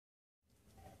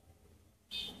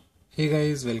Hey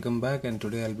guys, welcome back, and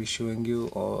today I'll be showing you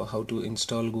how to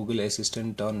install Google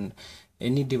Assistant on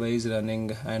any device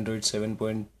running Android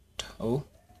 7.0.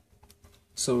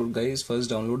 So guys, first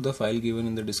download the file given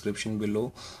in the description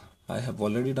below. I have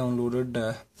already downloaded.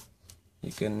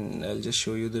 I'll just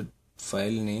show you the file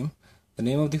name. The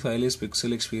name of the file is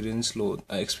Pixel Experience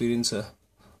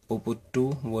Oppo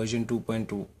 2 version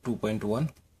 2.1.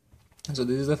 So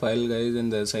this is the file guys,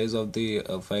 and the size of the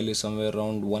file is somewhere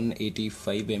around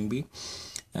 185 MB,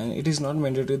 and it is not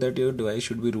mandatory that your device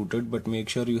should be rooted, but make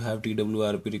sure you have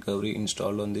TWRP recovery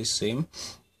installed on this same.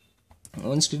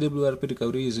 Once TWRP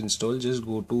recovery is installed, just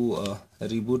go to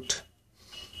reboot,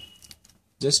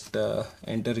 just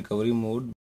enter recovery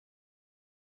mode,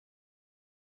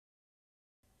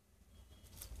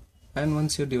 and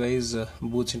once your device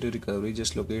boots into recovery,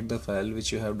 just locate the file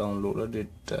which you have downloaded.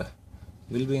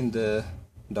 It will be in the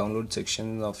download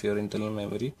section of your internal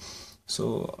memory.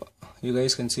 So you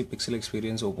guys can see Pixel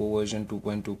Experience Oppo version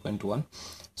 2.2.1.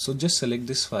 so just select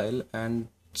this file and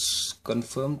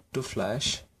confirm to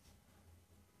flash.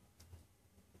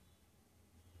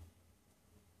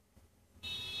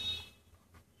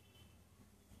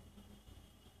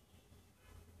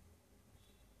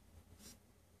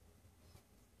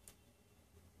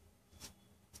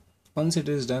 Once it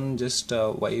is done, just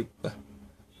wipe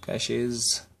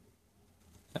caches,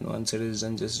 and once it is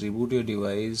done, just reboot your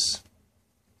device.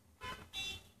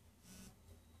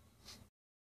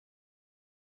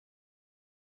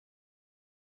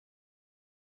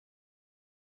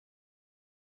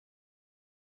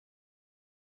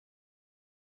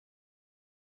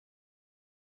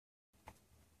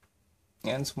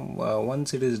 And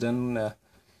once it is done,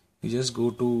 you just go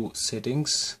to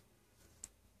settings,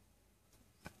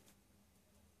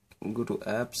 go to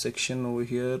app section over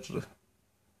here,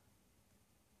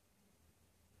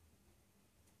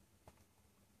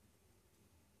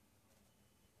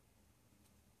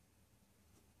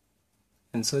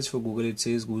 and search for Google. It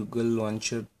says Google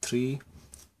Launcher 3.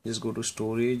 Just go to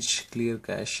storage, clear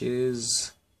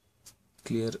caches,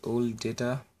 clear old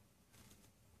data,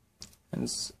 and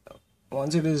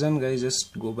once it is done guys,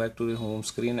 just go back to the home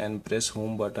screen and press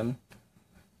home button.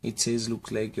 It says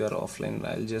looks like you are offline.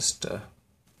 I'll just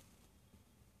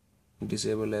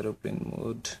disable aeroplane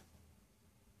mode.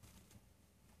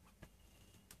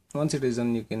 Once it is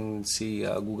done, you can see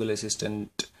Google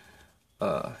Assistant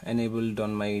enabled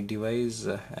on my device,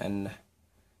 and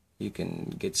you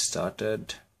can get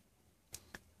started.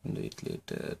 Do it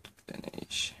later.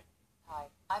 Finish. Hi,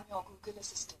 I'm your Google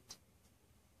Assistant.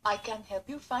 I can help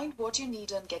you find what you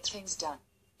need and get things done.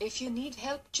 If you need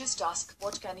help, just ask,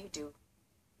 what can you do?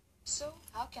 So,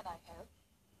 how can I help?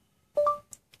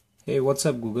 Hey, what's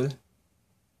up Google?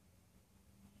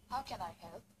 How can I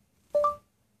help?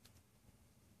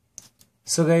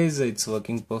 So guys, it's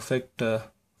working perfect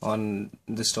on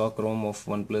the stock ROM of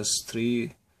ONEPLUS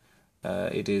 3.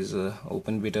 It is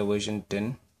open beta version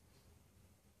 10.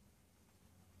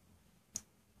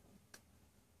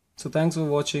 So thanks for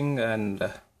watching,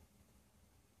 and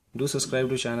do subscribe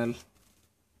to channel.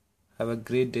 Have a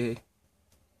great day.